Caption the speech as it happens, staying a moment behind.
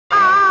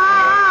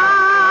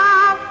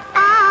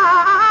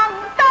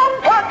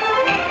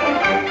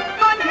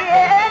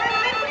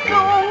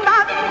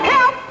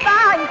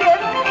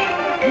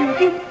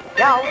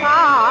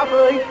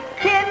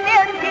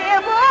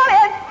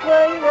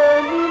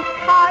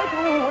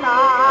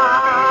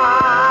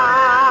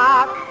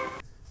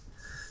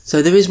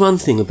So there is one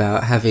thing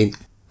about having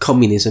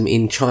communism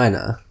in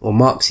China, or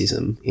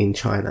Marxism in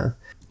China,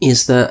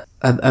 is that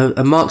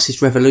a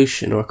Marxist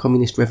revolution or a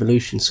communist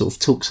revolution sort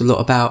of talks a lot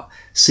about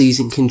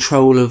seizing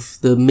control of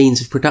the means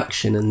of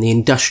production and the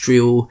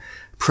industrial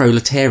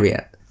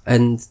proletariat.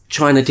 And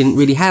China didn't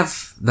really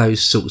have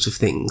those sorts of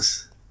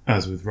things.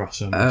 As with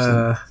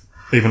Russia.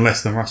 Even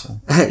less than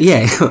Russia.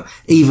 Yeah,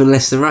 even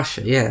less than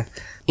Russia, yeah.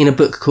 In a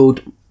book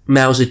called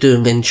Mao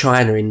Zedong and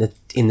China in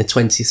the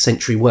 20th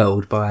Century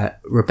World by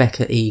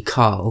Rebecca E.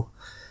 Carl,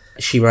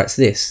 she writes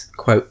this,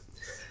 quote,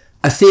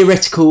 "A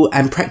theoretical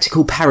and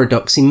practical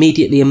paradox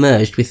immediately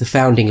emerged with the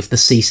founding of the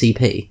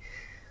CCP.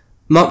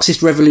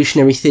 Marxist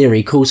revolutionary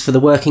theory calls for the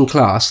working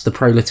class, the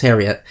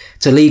proletariat,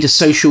 to lead a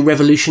social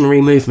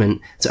revolutionary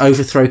movement to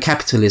overthrow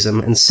capitalism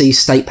and seize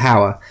state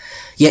power.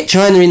 Yet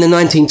China in the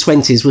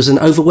 1920s was an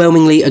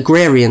overwhelmingly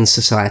agrarian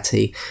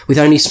society, with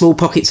only small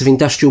pockets of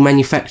industrial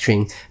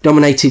manufacturing,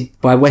 dominated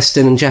by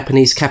Western and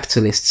Japanese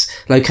capitalists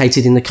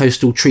located in the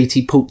coastal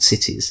treaty port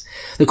cities.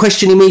 The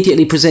question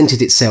immediately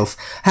presented itself: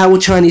 how were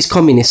Chinese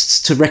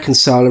communists to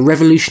reconcile a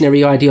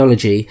revolutionary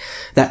ideology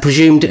that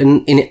presumed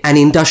an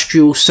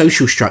industrial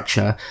social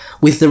structure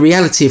with the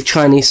reality of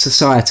Chinese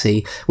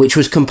society, which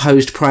was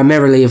composed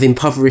primarily of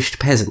impoverished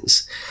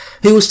peasants?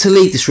 Who was to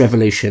lead this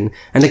revolution,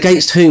 and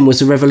against whom was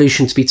the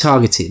revolution to be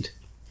targeted?"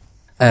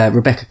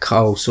 Rebecca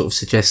Cole sort of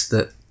suggests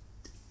that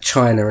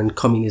China and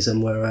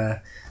communism were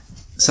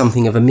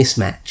something of a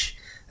mismatch.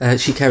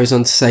 She carries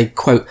on to say,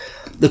 quote,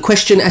 "The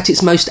question at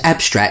its most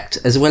abstract,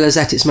 as well as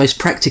at its most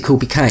practical,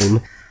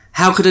 became,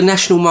 how could a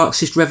national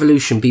Marxist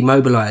revolution be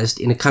mobilised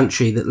in a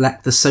country that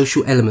lacked the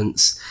social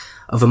elements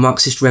of a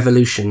Marxist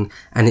revolution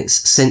and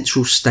its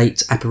central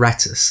state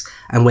apparatus,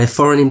 and where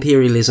foreign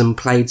imperialism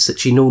played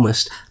such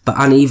enormous but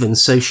uneven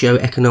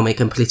socio-economic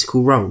and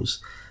political roles?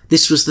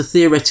 This was the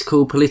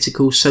theoretical,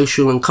 political,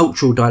 social and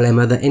cultural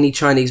dilemma that any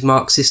Chinese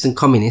Marxist and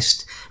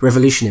communist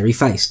revolutionary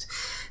faced.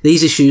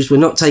 These issues were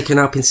not taken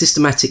up in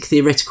systematic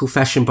theoretical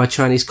fashion by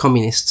Chinese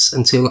communists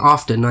until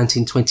after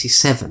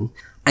 1927,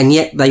 and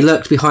yet they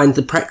lurked behind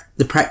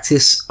the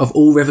practice of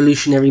all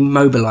revolutionary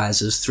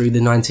mobilisers through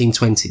the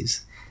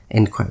 1920s."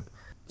 End quote.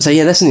 So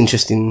yeah, that's an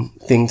interesting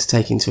thing to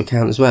take into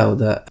account as well,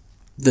 that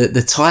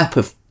the type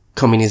of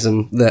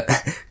communism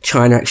that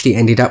China actually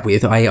ended up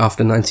with, i.e.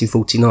 after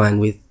 1949,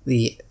 with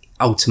the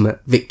ultimate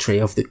victory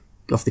of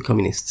the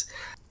communists,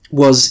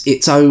 was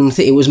its own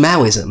thing. It was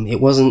Maoism.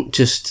 It wasn't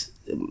just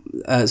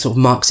sort of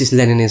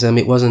Marxist-Leninism.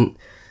 It wasn't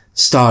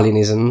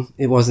Stalinism.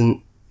 It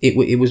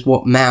was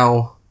what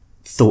Mao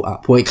thought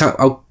up.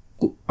 Well,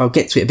 I'll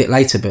get to it a bit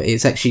later, but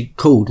it's actually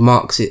called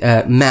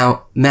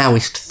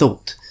Maoist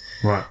thought.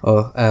 Right.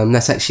 Or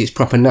that's actually its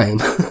proper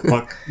name.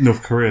 Like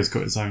North Korea's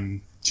got its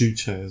own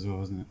Juche as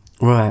well, isn't it?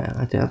 Right.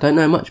 I don't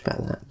know much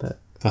about that,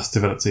 but that's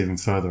developed even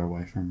further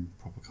away from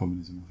proper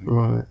communism, I think.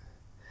 Right.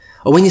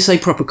 Or when you say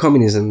proper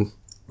communism,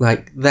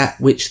 like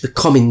that which the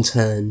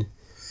Comintern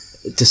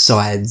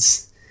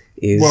decides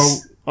is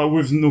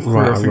with North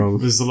Korea, right, I think wrong.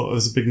 there's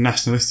a big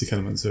nationalistic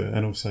element to it,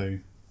 and also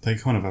they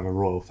kind of have a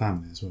royal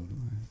family as well,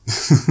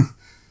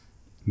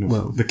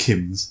 don't they? The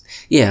Kims.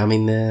 Yeah, I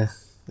mean there's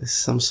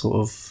some sort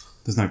of.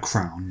 There's no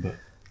crown, but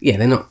yeah,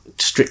 they're not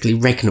strictly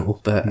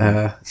regnal, but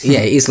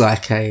yeah, it is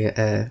like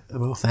a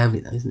royal family,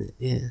 though, isn't it?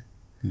 Yeah.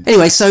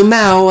 Anyway, so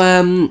Mao,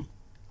 in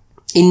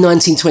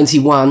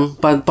 1921,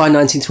 by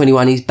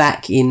 1921,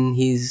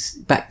 he's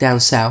back down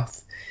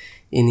south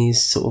in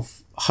his sort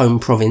of home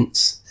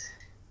province.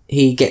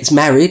 He gets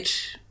married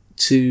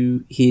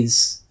to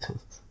his,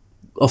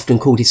 often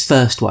called his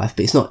first wife,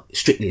 but it's not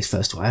strictly his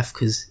first wife,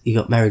 because he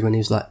got married when he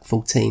was like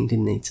 14,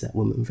 didn't he, to that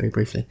woman, very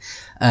briefly.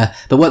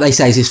 But what they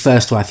say is his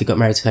first wife, he got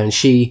married to her, and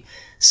she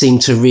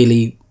seemed to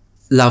really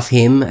love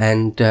him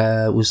and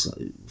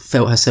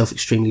felt herself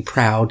extremely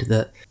proud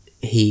that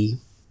he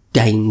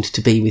deigned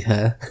to be with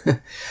her.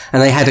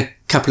 And they had a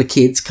couple of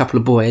kids, a couple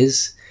of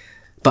boys,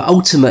 but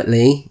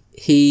ultimately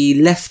he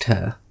left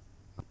her.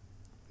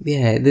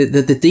 Yeah,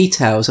 the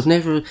details, I've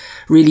never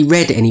really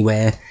read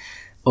anywhere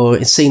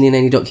or seen in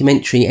any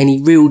documentary any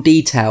real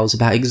details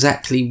about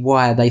exactly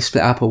why they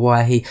split up, or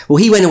why he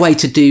went away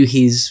to do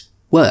his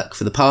work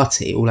for the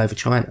party all over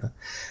China,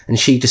 and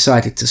she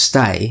decided to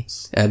stay.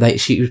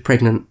 She was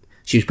pregnant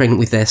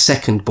with their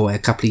second boy a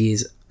couple of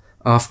years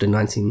after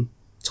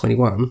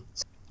 1921.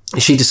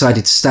 She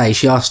decided to stay.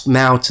 She asked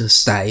Mao to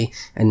stay,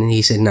 and then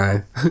he said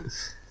no.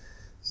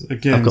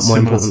 Again, I've got more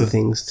important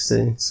things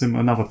to do.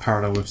 Another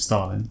parallel with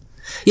Stalin.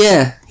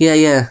 Yeah.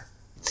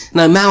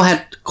 No, Mao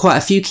had quite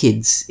a few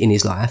kids in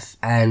his life,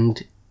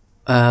 and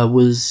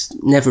was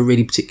never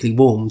really particularly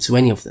warm to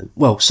any of them.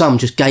 Well, some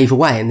just gave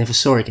away and never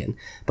saw again,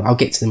 but I'll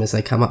get to them as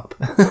they come up.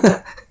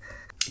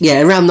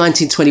 Yeah, around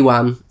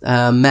 1921,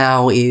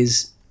 Mao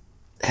is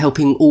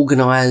helping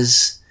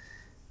organise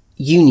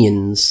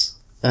unions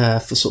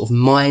for sort of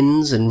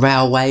mines and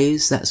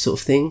railways, that sort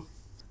of thing.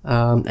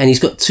 And he's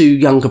got two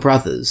younger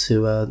brothers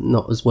who are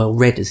not as well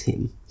read as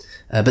him,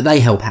 but they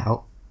help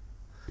out.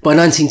 By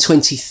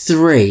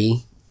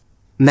 1923,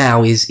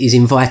 Mao is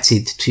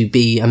invited to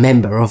be a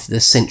member of the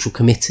Central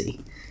Committee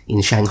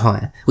in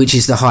Shanghai, which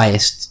is the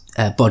highest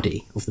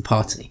body of the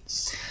party.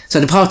 So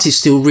the party is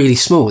still really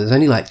small. There's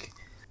only like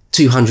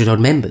 200 odd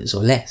members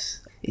or less.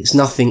 It's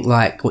nothing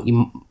like what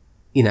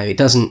it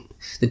doesn't,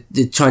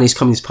 the Chinese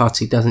Communist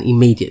Party doesn't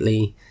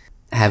immediately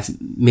have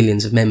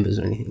millions of members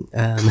or anything.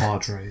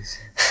 Cadres.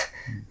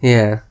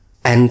 Yeah.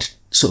 And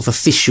sort of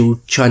official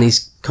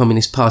Chinese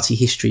Communist Party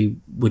history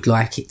would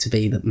like it to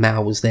be that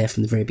Mao was there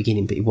from the very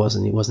beginning, but he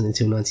wasn't. It wasn't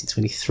until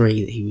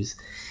 1923 that he was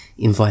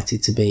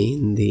invited to be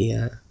in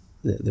the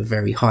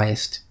very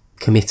highest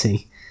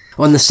committee.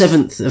 On the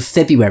 7th of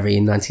February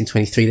in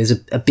 1923, there's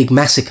a big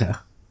massacre.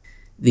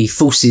 The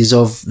forces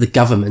of the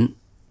government,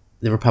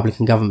 the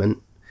Republican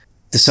government,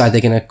 decide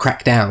they're going to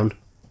crack down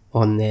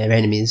on their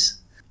enemies.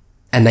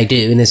 And they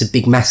do, and there's a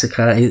big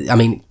massacre. I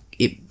mean,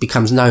 it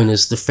becomes known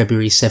as the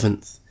February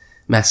 7th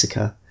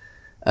massacre.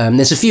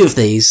 There's a few of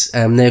these.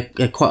 They're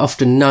quite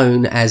often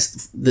known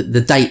as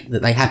the date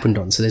that they happened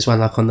on. So there's one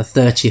like on the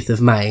 30th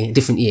of May, a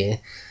different year.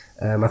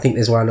 I think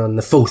there's one on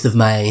the 4th of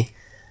May.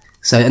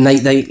 So, and they,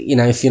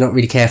 if you're not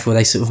really careful,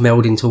 they sort of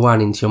meld into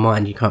your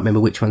mind. You can't remember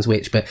which one's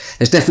which, but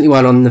there's definitely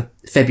one on the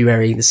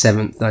February the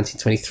 7th,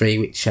 1923,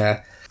 which,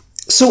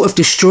 sort of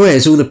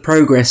destroys all the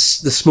progress,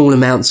 the small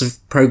amounts of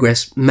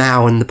progress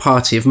Mao and the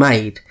party have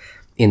made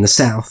in the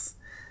South.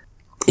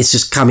 It's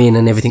just come in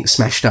and everything's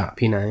smashed up,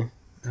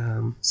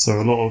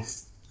 So a lot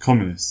of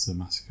communists are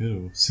massacred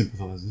or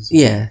sympathisers?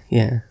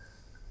 Yeah.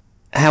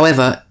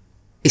 However,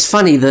 it's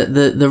funny that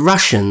the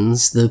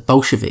Russians, the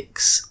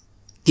Bolsheviks,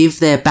 give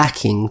their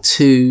backing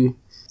to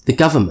the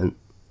government,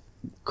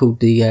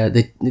 called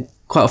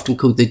quite often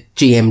called the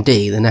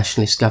GMD, the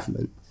nationalist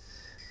government.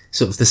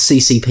 Sort of the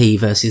CCP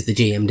versus the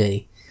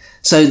GMD.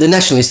 So the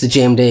nationalists, the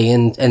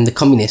GMD, and the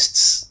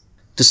communists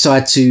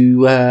decide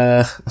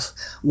to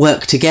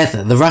work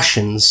together. The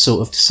Russians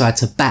sort of decide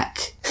to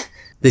back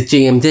the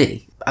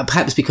GMD,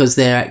 perhaps because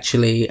they're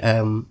actually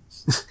an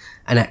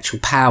actual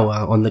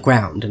power on the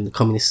ground, and the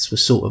communists were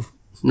sort of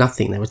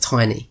nothing. They were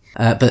tiny.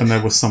 And they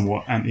were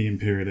somewhat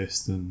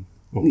anti-imperialist and...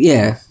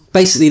 yeah.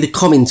 Basically, the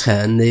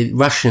Comintern, the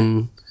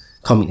Russian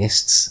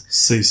communists,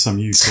 see some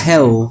use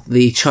tell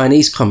the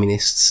Chinese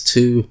communists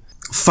to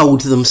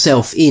fold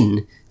themselves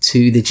in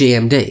to the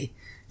GMD,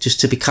 just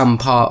to become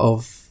part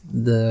of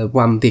the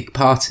one big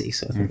party,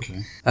 sort of thing.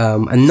 Okay.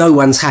 And no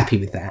one's happy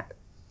with that,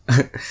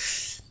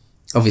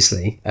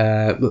 obviously,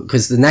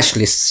 because the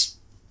nationalists,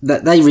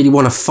 that they really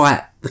want to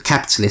fight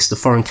the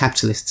foreign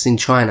capitalists in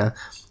China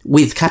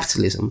with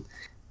capitalism.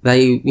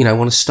 They,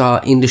 want to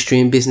start industry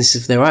and business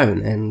of their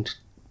own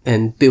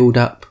and build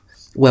up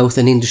wealth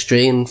and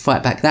industry and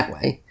fight back that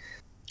way.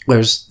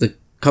 Whereas the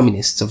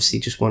communists obviously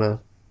just want to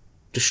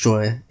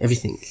destroy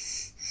everything.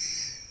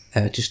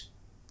 Just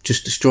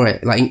destroy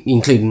it, like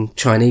including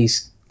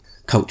Chinese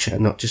culture,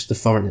 not just the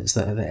foreigners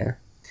that are there.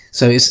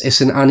 So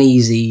it's an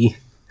uneasy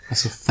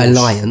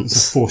alliance.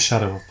 It's a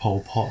foreshadow of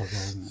Pol Pot as well,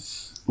 isn't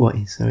it? What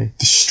is, sorry?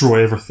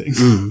 Destroy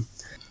everything.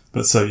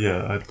 But so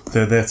yeah,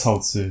 they're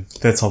told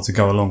to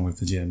go along with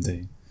the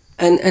GMD.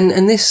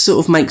 And this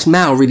sort of makes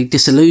Mao really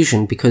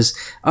disillusioned because,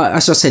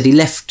 as I said, he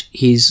left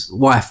his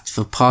wife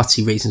for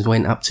party reasons,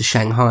 went up to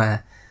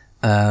Shanghai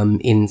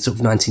in sort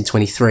of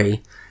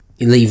 1923,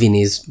 leaving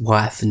his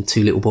wife and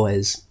 2 little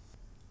boys.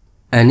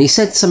 And he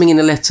said something in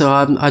the letter,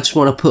 I just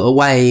want to put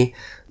away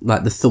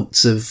like the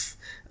thoughts of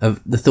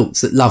the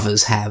thoughts that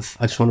lovers have.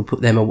 I just want to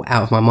put them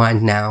out of my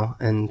mind now,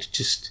 and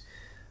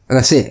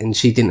that's it. And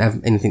she didn't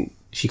have anything,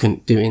 she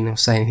couldn't do anything or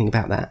say anything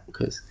about that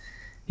because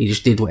he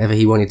just did whatever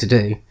he wanted to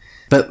do.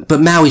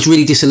 But Mao is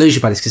really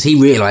disillusioned by this because he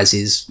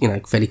realises,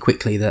 fairly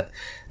quickly that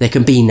there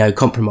can be no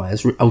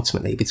compromise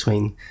ultimately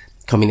between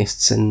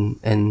communists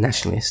and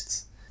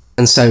nationalists.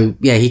 And so,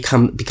 yeah, he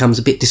becomes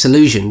a bit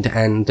disillusioned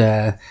and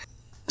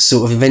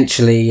sort of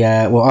eventually,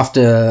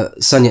 after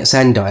Sun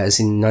Yat-sen dies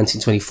in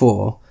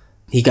 1924,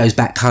 he goes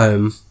back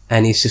home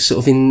and he's just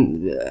sort of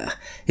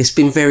it's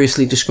been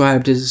variously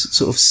described as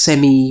sort of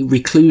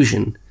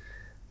semi-reclusion.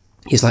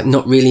 He's like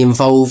not really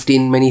involved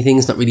in many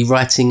things, not really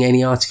writing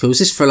any articles,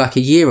 just for like a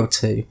year or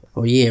two,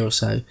 or a year or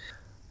so.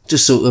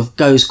 Just sort of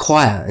goes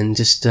quiet and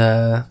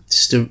the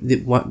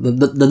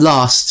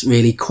last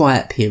really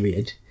quiet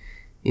period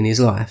in his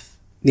life.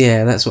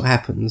 Yeah, that's what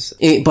happens.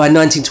 By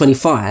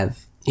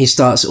 1925, he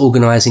starts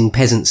organising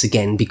peasants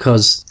again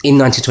because in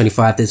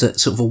 1925 there's a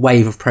sort of a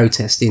wave of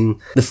protest in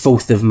the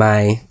 4th of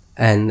May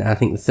and I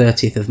think the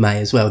 30th of May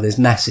as well. There's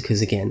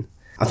massacres again.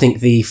 I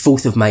think the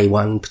 4th of May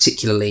one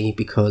particularly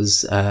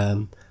because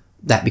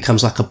that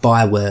becomes like a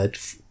byword,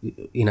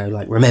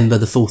 like remember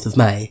the 4th of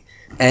May.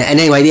 And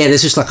anyway, yeah,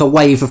 there's just like a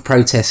wave of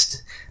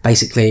protest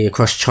basically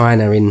across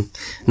China in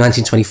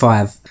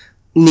 1925.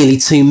 Nearly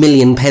 2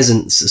 million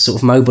peasants are sort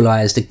of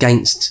mobilised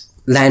against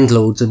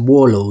landlords and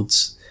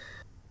warlords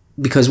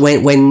because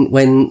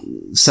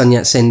when Sun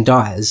Yat-sen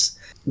dies,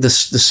 the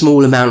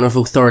small amount of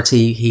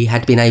authority he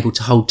had been able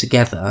to hold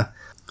together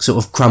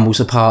sort of crumbles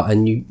apart,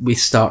 and we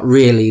start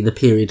really the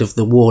period of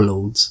the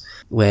warlords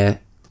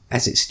where,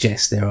 as it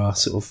suggests, there are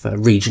sort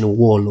of regional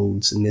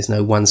warlords and there's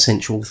no one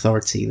central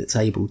authority that's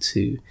able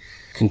to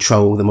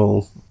control them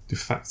all. De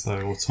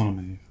facto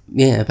autonomy.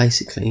 Yeah,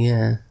 basically,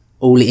 yeah.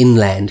 all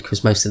inland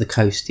because most of the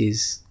coast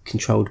is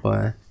controlled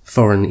by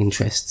foreign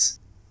interests.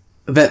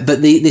 But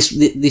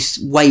this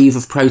wave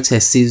of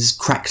protests is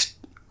cracked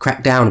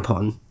down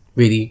upon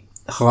really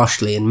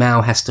harshly, and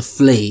Mao has to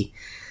flee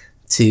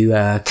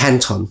to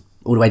Canton,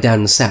 all the way down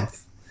in the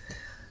south,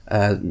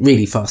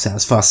 really far south,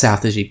 as far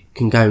south as you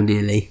can go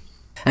nearly.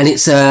 And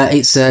it's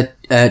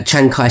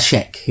Chiang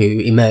Kai-shek who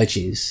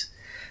emerges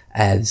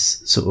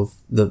as sort of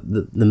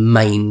the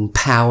main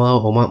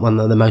power, or one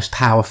of the most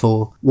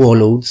powerful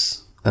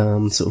warlords,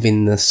 sort of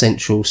in the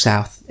central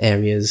south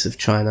areas of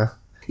China.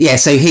 Yeah,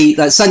 so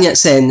Sun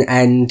Yat-sen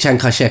and Chiang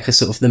Kai-shek are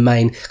sort of the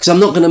main, because I'm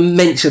not going to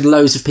mention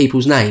loads of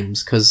people's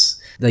names because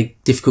they're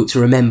difficult to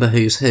remember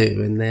who's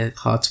who and they're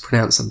hard to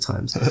pronounce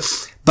sometimes.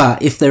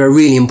 But if they're a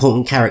really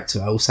important character,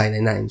 I will say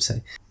their name.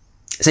 So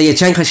yeah,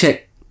 Chiang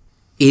Kai-shek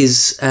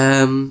is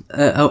a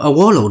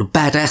warlord, a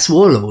badass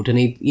warlord, and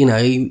he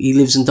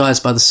lives and dies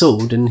by the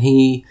sword, and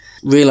he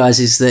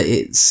realises that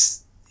it's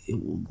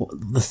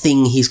the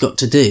thing he's got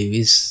to do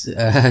is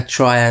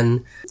try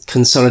and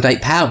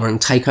consolidate power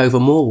and take over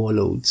more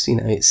warlords.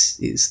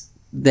 It's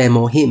them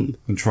or him,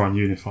 and try and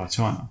unify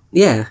China.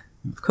 Yeah,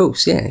 of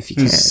course. Yeah, if you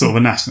can. He's sort of a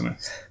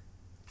nationalist.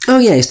 Oh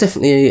yeah, he's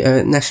definitely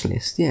a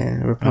nationalist.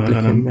 Yeah, a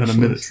Republican and a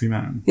military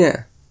man.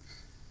 Yeah.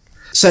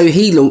 So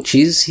he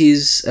launches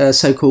his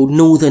so-called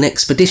Northern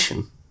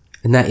Expedition,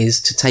 and that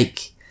is to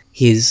take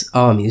his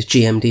armies,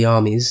 GMD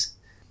armies,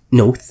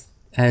 north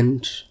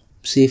and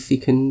see if he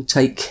can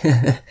take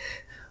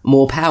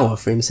more power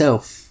for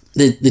himself.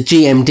 The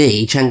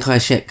GMD, Chiang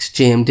Kai-shek's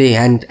GMD,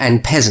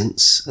 and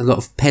peasants, a lot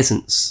of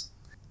peasants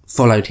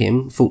followed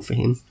him, fought for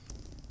him,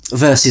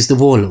 versus the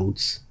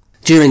warlords.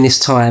 During this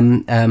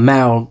time,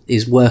 Mao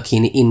is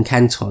working in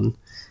Canton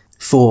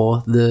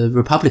for the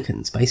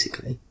Republicans,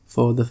 basically,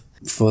 for the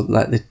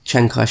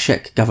Chiang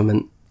Kai-shek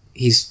government.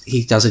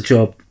 He does a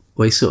job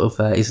where he sort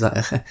of is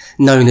like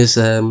known as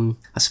I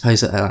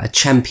suppose a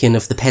champion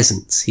of the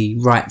peasants. He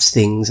writes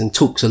things and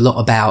talks a lot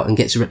about and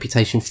gets a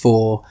reputation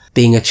for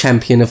being a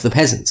champion of the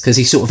peasants, because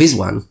he sort of is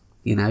one.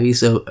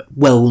 He's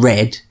well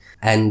read,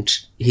 and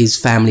his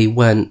family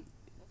weren't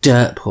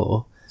dirt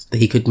poor, but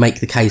he could make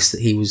the case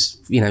that he was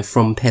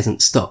from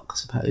peasant stock. I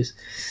suppose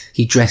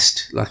he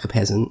dressed like a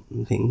peasant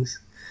and things.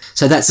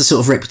 So that's the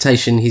sort of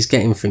reputation he's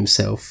getting for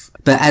himself.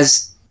 But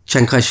as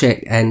Chiang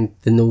Kai-shek and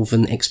the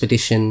Northern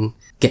Expedition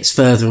gets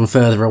further and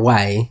further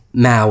away,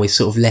 Mao is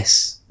sort of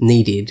less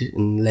needed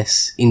and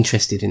less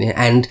interested in it.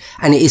 And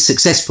it is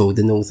successful,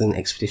 the Northern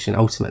Expedition,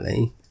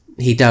 ultimately.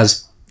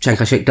 Chiang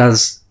Kai-shek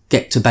does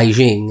get to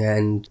Beijing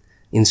and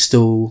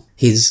install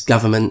his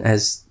government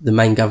as the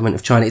main government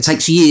of China. It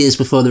takes years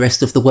before the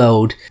rest of the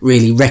world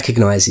really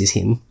recognises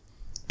him,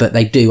 but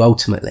they do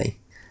ultimately.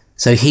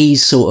 So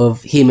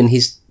him and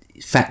his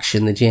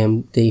faction, the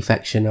GMD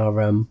faction,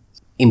 are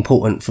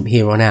important from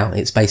here on out.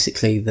 It's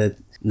basically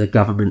the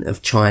government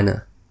of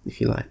China,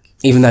 if you like.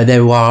 Even though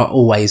there are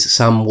always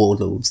some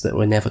warlords that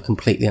were never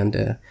completely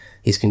under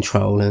his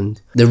control, and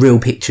the real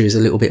picture is a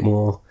little bit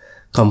more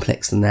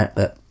complex than that.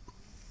 But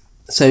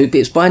so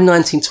it's by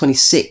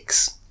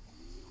 1926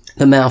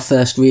 that Mao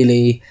first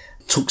really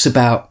talks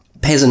about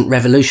peasant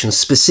revolutions,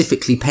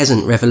 specifically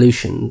peasant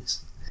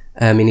revolutions,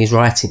 in his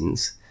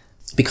writings,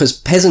 because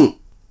peasant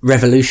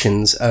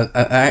revolutions are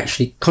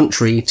actually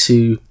contrary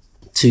to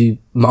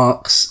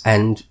Marx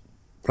and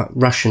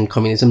Russian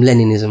communism,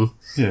 Leninism,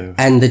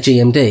 and the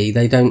GMD.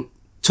 They don't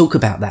talk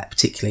about that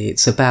particularly.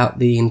 It's about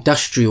the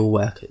industrial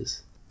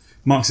workers.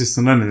 Marxists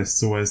and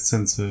Leninists always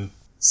tend to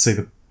see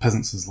the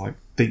peasants as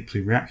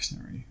deeply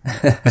reactionary,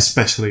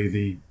 especially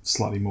the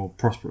slightly more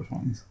prosperous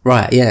ones.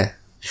 Right, yeah,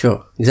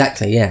 sure,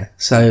 exactly, yeah.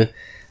 So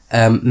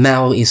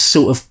Mao is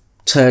sort of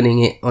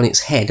turning it on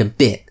its head a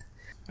bit.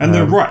 And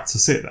they're right to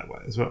see it that way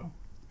as well.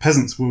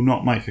 Peasants will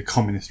not make a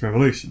communist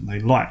revolution. They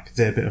like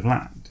their bit of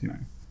land,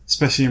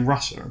 Especially in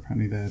Russia,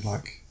 apparently they're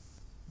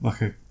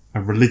like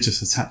a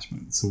religious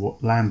attachment to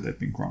what land they've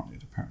been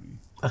granted, apparently.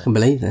 I can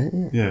believe that,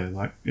 yeah.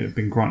 Yeah, it had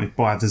been granted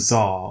by the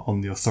Tsar on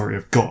the authority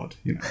of God,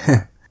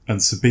 And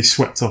to be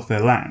swept off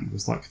their land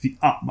was the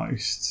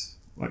utmost,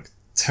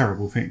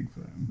 terrible thing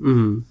for them.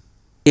 Mm.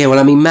 Yeah, well,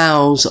 I mean,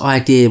 Mao's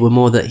idea were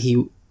more that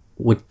he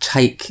would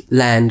take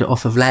land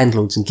off of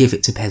landlords and give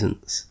it to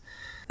peasants.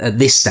 At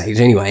this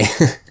stage, anyway.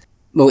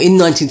 Well, in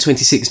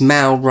 1926,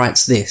 Mao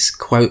writes this,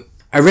 quote,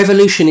 "A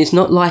revolution is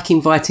not like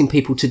inviting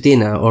people to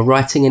dinner or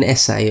writing an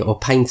essay or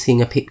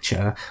painting a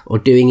picture or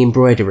doing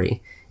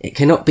embroidery. It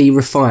cannot be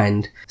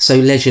refined, so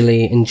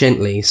leisurely and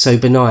gently, so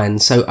benign,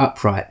 so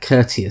upright,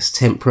 courteous,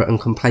 temperate and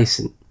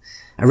complacent.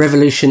 A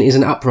revolution is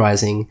an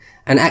uprising,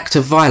 an act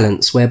of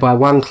violence whereby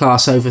one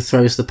class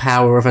overthrows the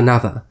power of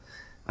another.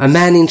 A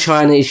man in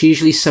China is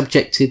usually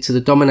subjected to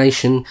the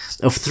domination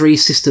of 3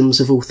 systems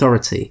of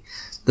authority: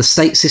 the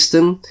state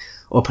system,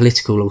 or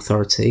political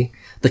authority,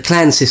 the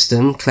clan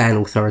system, clan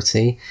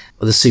authority,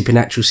 or the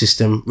supernatural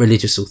system,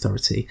 religious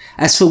authority.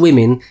 As for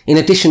women, in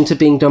addition to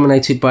being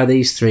dominated by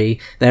these 3,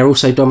 they are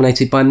also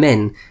dominated by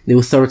men, the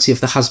authority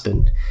of the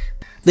husband.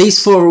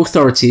 These four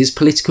authorities,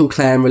 political,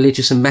 clan,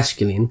 religious and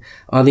masculine,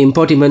 are the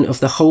embodiment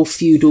of the whole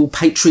feudal,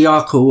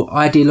 patriarchal,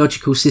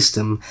 ideological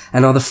system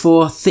and are the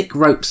four thick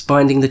ropes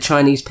binding the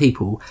Chinese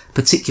people,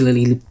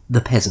 particularly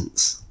the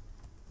peasants.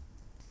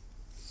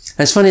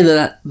 And it's funny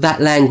that that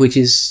language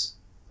is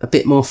a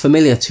bit more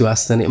familiar to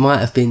us than it might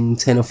have been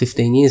 10 or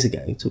 15 years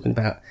ago, talking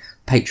about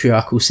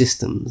patriarchal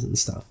systems and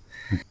stuff.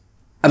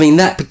 I mean,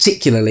 that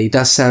particularly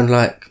does sound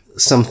like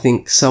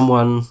something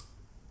someone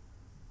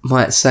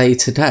might say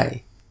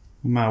today.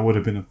 Mao would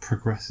have been a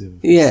progressive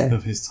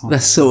of his time.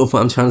 That's sort of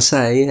what I'm trying to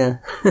say, yeah.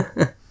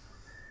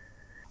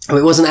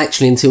 It wasn't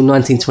actually until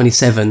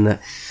 1927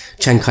 that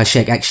Chiang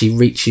Kai-shek actually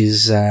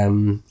reaches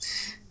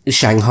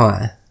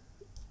Shanghai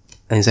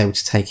and is able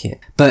to take it.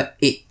 But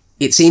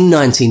it's in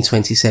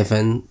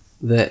 1927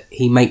 that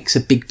he makes a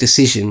big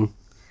decision,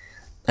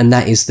 and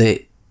that is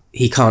that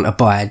he can't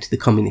abide the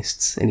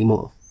communists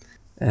anymore.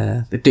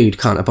 The dude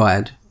can't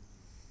abide.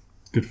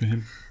 Good for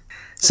him.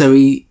 So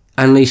he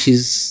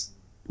unleashes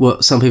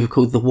what some people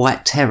call the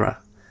White Terror.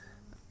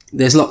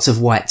 There's lots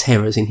of White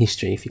Terrors in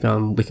history. If you go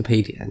on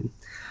Wikipedia and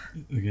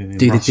do Russia,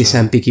 the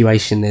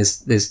disambiguation,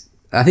 there's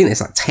I think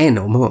there's like 10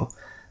 or more.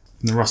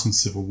 In the Russian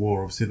Civil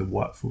War, obviously the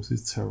white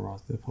forces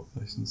terrorised their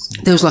populations.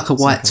 There was like a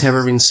White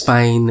Terror in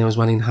Spain. There was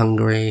one in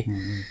Hungary.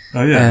 Mm-hmm.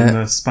 Oh yeah, in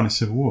the Spanish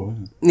Civil War.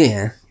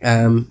 Yeah,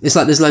 it's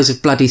like there's loads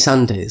of bloody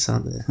Sundays,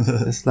 aren't there?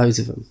 There's loads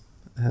of them.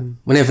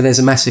 Whenever there's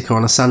a massacre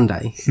on a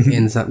Sunday, it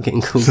ends up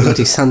getting called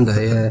Bloody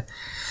Sunday. Yeah.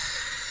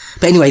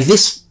 But anyway,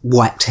 this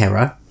White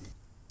Terror,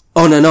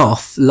 on and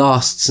off,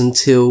 lasts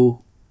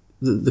until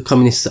the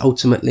communists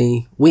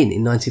ultimately win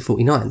in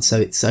 1949. So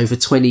it's over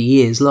 20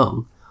 years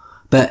long.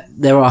 But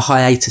there are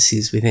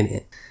hiatuses within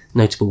it,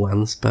 notable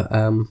ones. But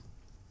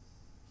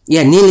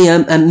nearly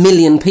a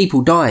million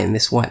people die in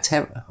this White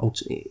Terror,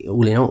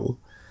 all in all.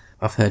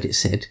 I've heard it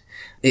said.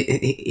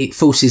 It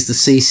forces the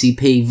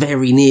CCP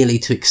very nearly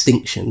to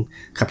extinction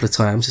a couple of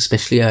times,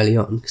 especially early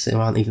on, because there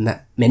aren't even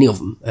that many of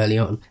them early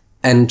on.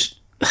 And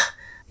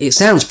it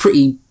sounds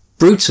pretty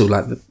brutal,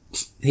 like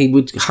he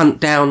would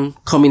hunt down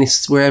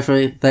communists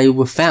wherever they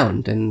were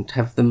found and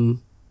have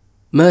them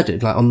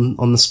murdered, like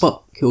on the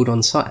spot, killed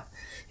on sight,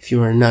 if you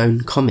were a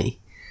known commie.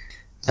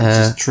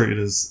 Just treated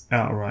as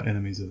outright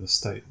enemies of the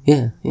state.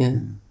 Yeah.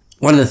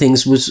 One of the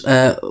things was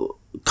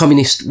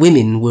communist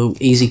women were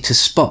easy to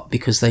spot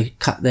because they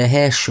cut their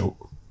hair short.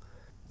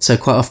 So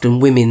quite often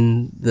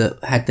women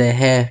that had their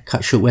hair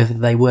cut short, whether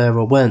they were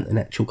or weren't an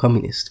actual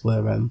communist,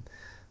 were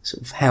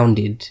sort of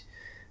hounded,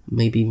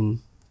 maybe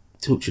even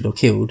tortured or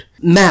killed.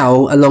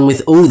 Mao, along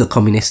with all the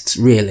communists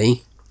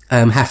really,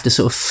 have to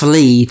sort of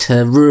flee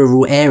to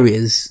rural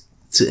areas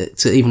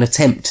to even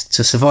attempt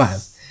to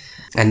survive.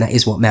 And that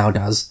is what Mao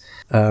does.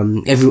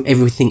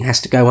 Everything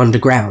has to go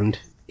underground.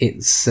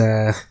 It's,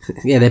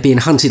 they're being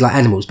hunted like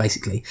animals,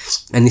 basically.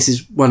 And this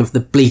is one of the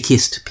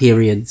bleakest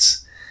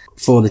periods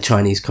for the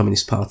Chinese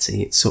Communist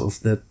Party. It's sort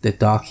of the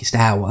darkest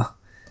hour.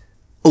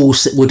 All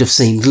would have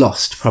seemed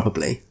lost,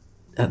 probably,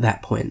 at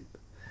that point.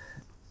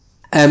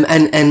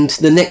 And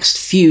the next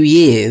few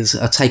years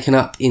are taken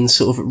up in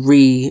sort of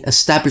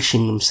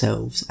re-establishing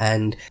themselves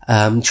and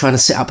trying to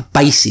set up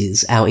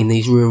bases out in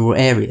these rural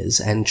areas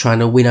and trying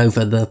to win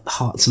over the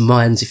hearts and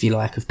minds, if you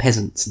like, of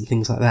peasants and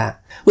things like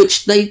that,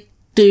 which they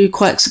do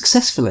quite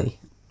successfully.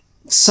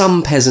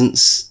 Some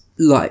peasants,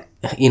 are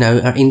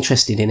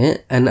interested in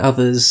it, and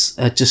others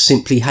just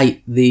simply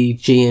hate the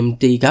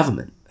GMD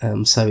government.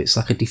 So it's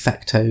like a de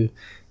facto,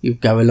 you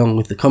go along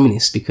with the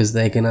communists because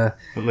they're gonna...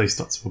 At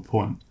least up to a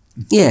point.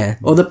 Yeah,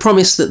 or the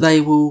promise that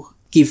they will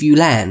give you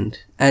land.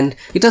 And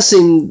it does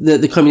seem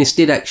that the communists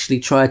did actually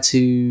try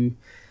to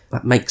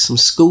make some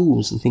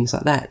schools and things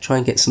like that, try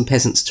and get some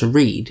peasants to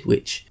read,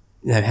 which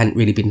hadn't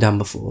really been done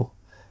before.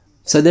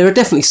 So there are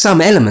definitely some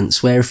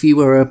elements where if you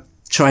were a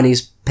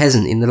Chinese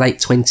peasant in the late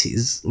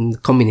 20s and the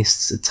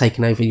communists had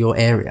taken over your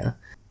area,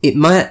 it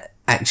might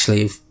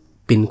actually have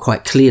been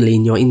quite clearly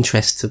in your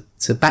interest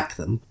to back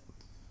them.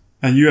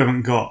 And you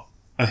haven't got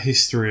a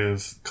history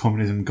of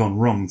communism gone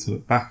wrong to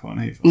look back on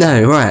either.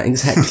 No, right,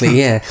 exactly,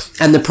 yeah.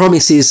 And the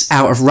promise is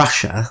out of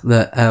Russia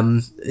that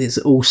it's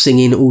all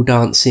singing, all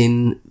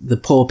dancing, the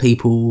poor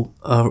people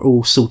are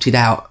all sorted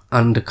out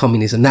under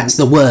communism. That's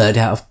the word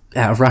out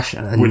of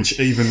Russia. And which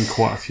even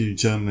quite a few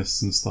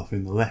journalists and stuff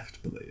in the left,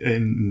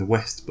 in the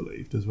West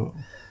believed as well.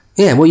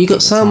 Yeah, well, you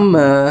got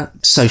some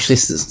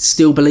socialists that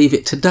still believe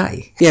it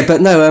today. Yeah,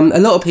 but no, a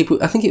lot of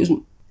people, I think it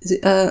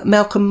was,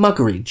 Malcolm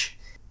Muggeridge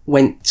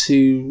went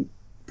to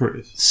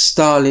British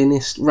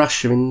Stalinist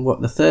Russia in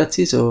the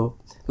 30s or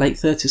late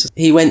 30s.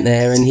 He went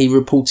there and he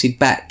reported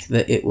back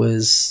that it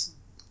was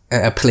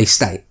a police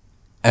state.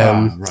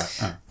 And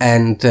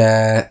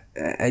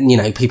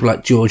people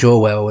like George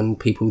Orwell and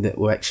people that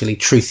were actually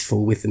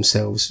truthful with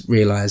themselves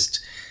realised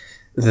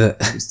that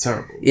it was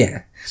terrible.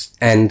 Yeah,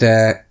 and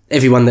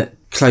everyone that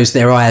closed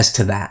their eyes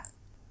to that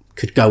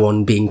could go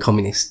on being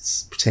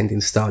communists, pretending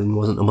Stalin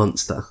wasn't a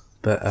monster.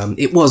 But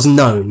it was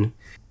known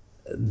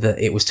that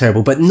it was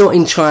terrible, but not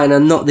in China,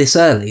 not this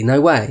early, no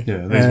way.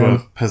 Yeah, these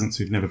were peasants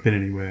who'd never been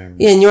anywhere.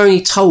 Yeah, and you're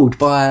only told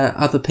by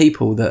other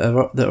people that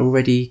are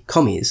already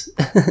commies.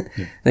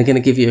 Yeah. They're going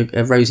to give you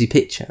a rosy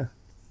picture.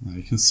 No,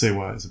 you can see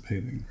why it's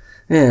appealing.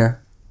 Yeah.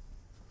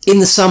 In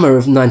the summer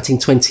of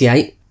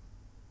 1928,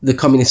 the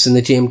communists and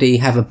the GMD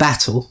have a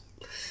battle.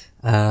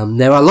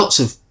 There are lots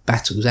of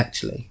battles,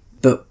 actually,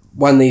 but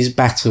one of these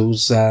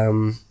battles,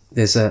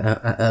 there's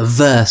a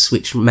verse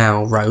which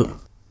Mao wrote.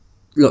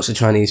 Lots of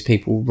Chinese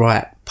people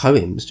write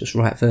poems, just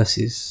write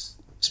verses,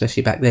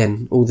 especially back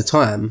then, all the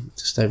time,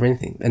 just over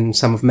anything. And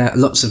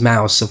lots of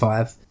Mao's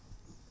survive.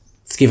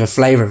 To give a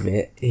flavour of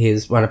it,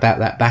 here's one about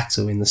that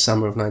battle in the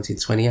summer of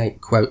 1928.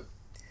 Quote,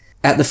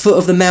 "At the foot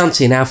of the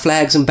mountain, our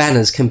flags and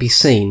banners can be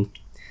seen.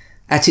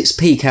 At its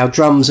peak, our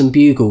drums and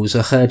bugles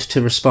are heard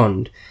to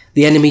respond.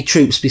 The enemy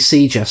troops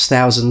besiege us,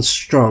 thousands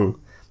strong.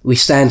 We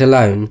stand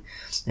alone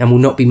and will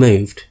not be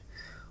moved.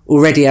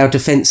 Already our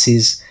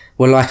defences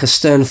were like a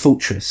stern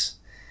fortress.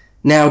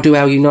 Now do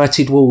our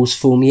united walls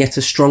form yet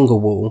a stronger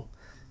wall.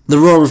 The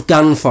roar of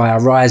gunfire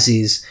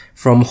rises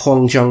from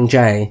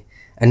Huangzhongjie,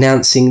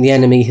 announcing the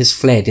enemy has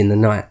fled in the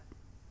night."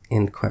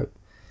 End quote.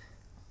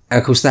 And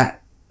of course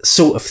that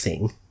sort of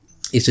thing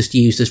is just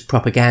used as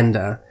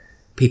propaganda.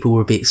 People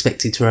will be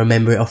expected to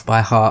remember it off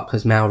by heart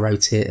because Mao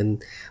wrote it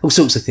and all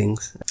sorts of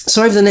things.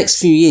 So over the next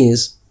few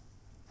years,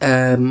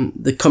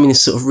 the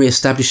communists sort of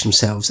re-establish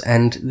themselves,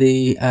 and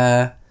the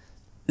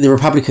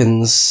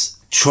Republicans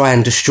try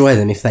and destroy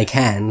them if they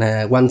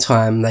can. One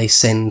time they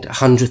send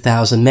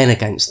 100,000 men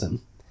against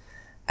them,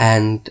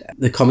 and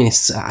the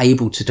communists are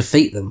able to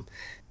defeat them.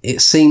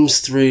 It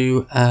seems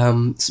through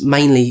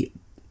mainly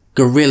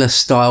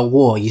guerrilla-style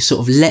war. You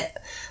sort of let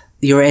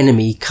your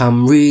enemy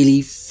come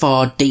really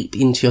far deep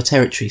into your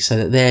territory so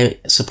that their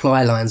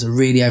supply lines are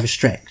really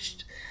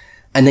overstretched,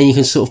 and then you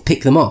can sort of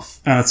pick them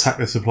off. And attack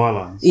their supply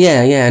lines.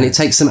 Yeah, and it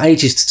takes them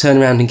ages to turn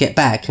around and get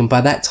back, and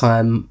by that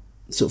time,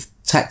 sort of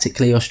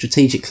tactically or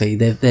strategically,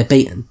 they're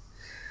beaten.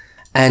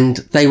 And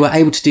they were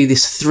able to do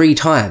this 3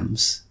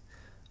 times.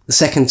 The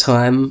second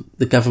time,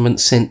 the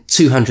government sent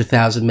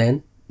 200,000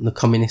 men, and the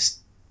communist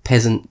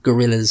peasant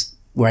guerrillas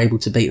were able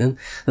to beat them.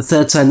 The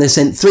third time, they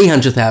sent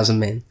 300,000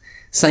 men.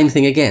 Same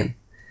thing again.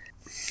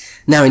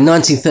 Now, in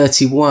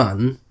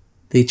 1931,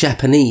 the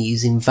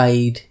Japanese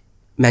invade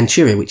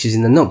Manchuria, which is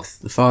in the north,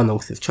 the far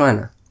north of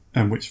China.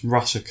 And which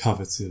Russia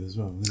coveted as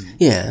well, isn't it?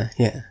 Yeah,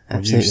 Or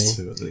absolutely. used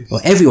to, at least. Well,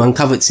 everyone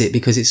covets it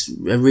because it's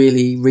a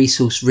really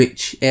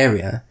resource-rich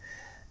area,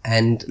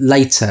 and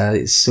later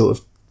it's sort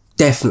of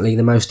definitely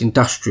the most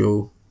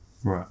industrial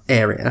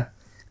area.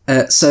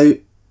 So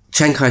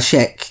Chiang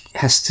Kai-shek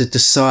has to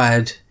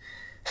decide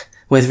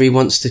whether he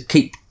wants to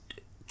keep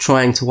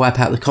trying to wipe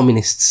out the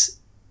communists,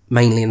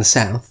 mainly in the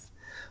south,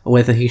 or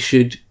whether he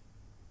should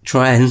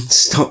try and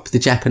stop the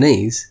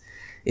Japanese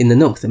in the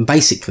north. And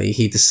basically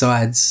he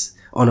decides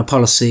on a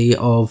policy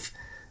of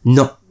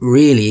not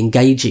really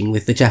engaging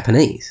with the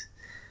Japanese.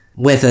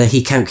 Whether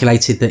he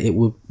calculated that it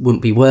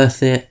wouldn't be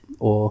worth it,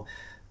 or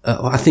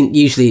I think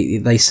usually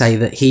they say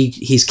that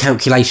his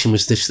calculation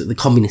was just that the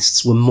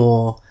communists were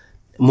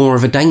more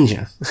of a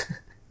danger,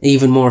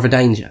 even more of a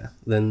danger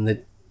than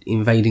the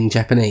invading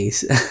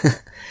Japanese.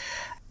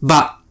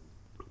 But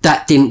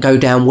that didn't go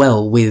down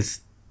well with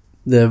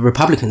the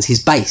Republicans,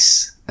 his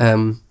base,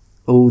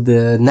 all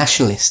the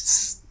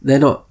nationalists. They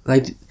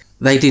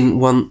didn't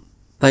want.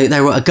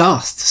 They were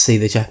aghast to see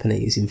the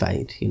Japanese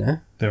invade, you know?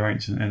 Their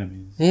ancient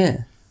enemies.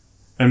 Yeah.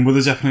 And were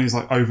the Japanese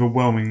like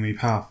overwhelmingly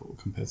powerful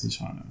compared to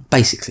China?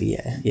 Basically,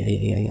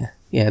 yeah.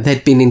 Yeah,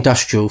 they'd been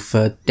industrial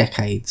for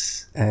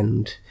decades,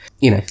 and,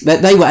 you know,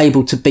 they were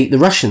able to beat the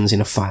Russians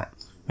in a fight.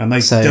 And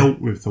they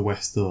dealt with the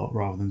West a lot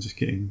rather than just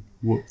getting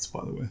whooped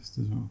by the West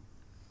as well.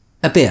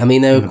 A bit. I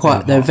mean, they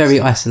were very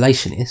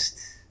isolationist.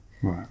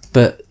 Right.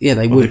 But, yeah,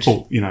 they would. They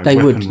bought, you know, they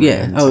would, weaponry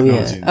yeah. and Oh,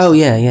 technology yeah. Oh,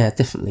 yeah,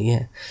 definitely,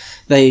 yeah.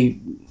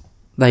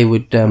 They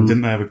would... and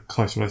didn't they have a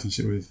close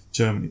relationship with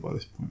Germany by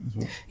this point as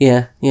well?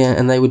 Yeah,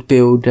 and they would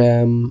build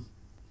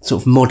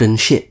sort of modern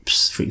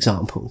ships, for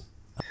example.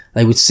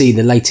 They would see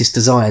the latest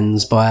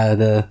designs by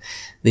the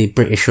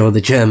British or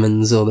the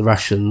Germans or the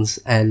Russians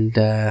and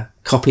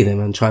copy them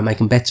and try and make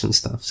them better and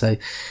stuff. So,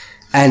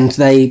 and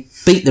they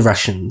beat the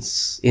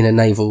Russians in a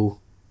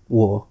naval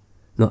war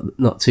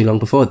not too long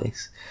before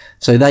this.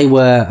 So they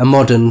were a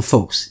modern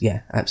force.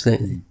 Yeah,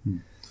 absolutely. Mm-hmm.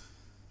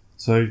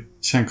 So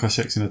Chiang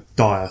Kai-shek's in a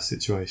dire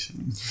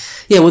situation.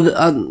 Yeah,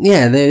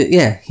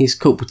 well, he's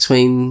caught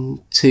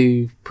between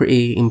 2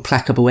 pretty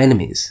implacable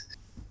enemies.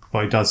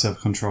 But he does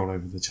have control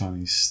over the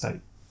Chinese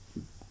state.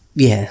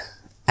 Yeah,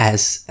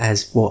 as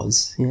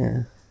was,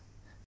 yeah.